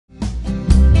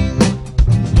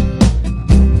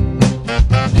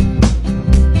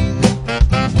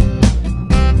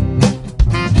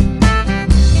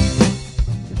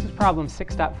problem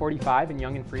 6.45 in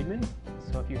Young and Friedman.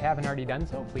 So if you haven't already done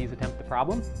so, please attempt the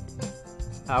problem.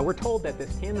 We're told that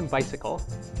this tandem bicycle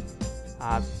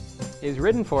is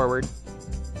ridden forward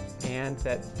and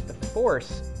that the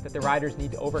force that the riders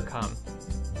need to overcome,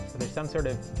 so there's some sort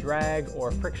of drag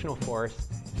or frictional force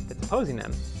that's opposing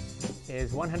them,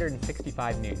 is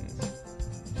 165 newtons.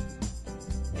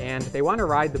 And they want to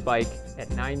ride the bike at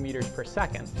 9 meters per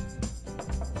second.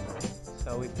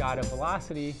 So we've got a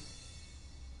velocity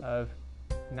of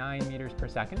 9 meters per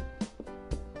second.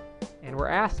 And we're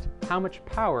asked how much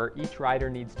power each rider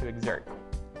needs to exert.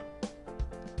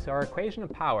 So our equation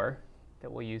of power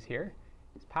that we'll use here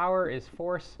is power is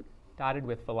force dotted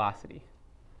with velocity.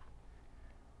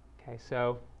 Okay,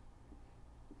 so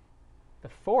the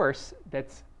force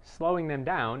that's slowing them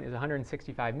down is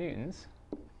 165 newtons.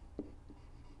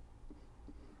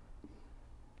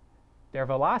 Their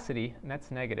velocity, and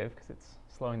that's negative because it's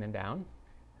slowing them down,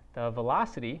 the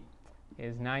velocity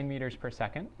is 9 meters per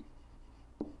second.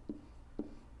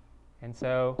 And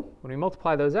so when we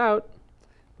multiply those out,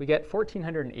 we get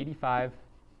 1,485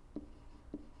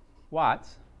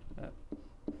 watts.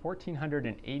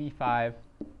 1,485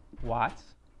 watts.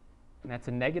 And that's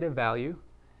a negative value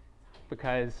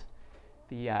because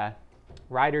the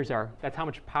riders that's how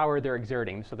much power they're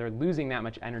exerting. So they're losing that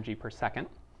much energy per second.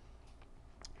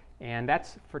 And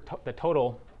that's for the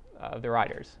total of the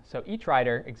riders. So each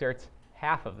rider exerts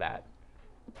half of that.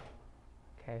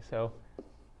 Okay, so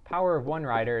power of one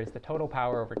rider is the total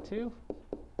power over 2,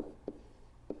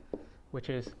 which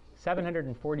is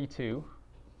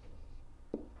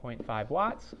 742.5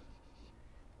 watts.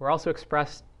 We're also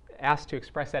asked to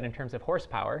express that in terms of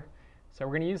horsepower. So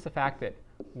we're going to use the fact that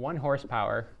 1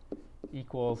 horsepower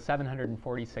equals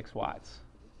 746 watts.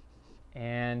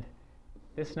 And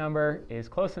this number is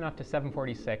close enough to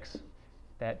 746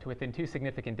 that within 2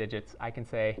 significant digits, I can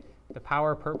say the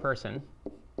power per person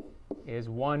is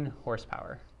 1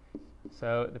 horsepower.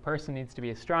 So the person needs to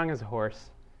be as strong as a horse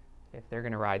if they're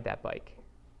going to ride that bike.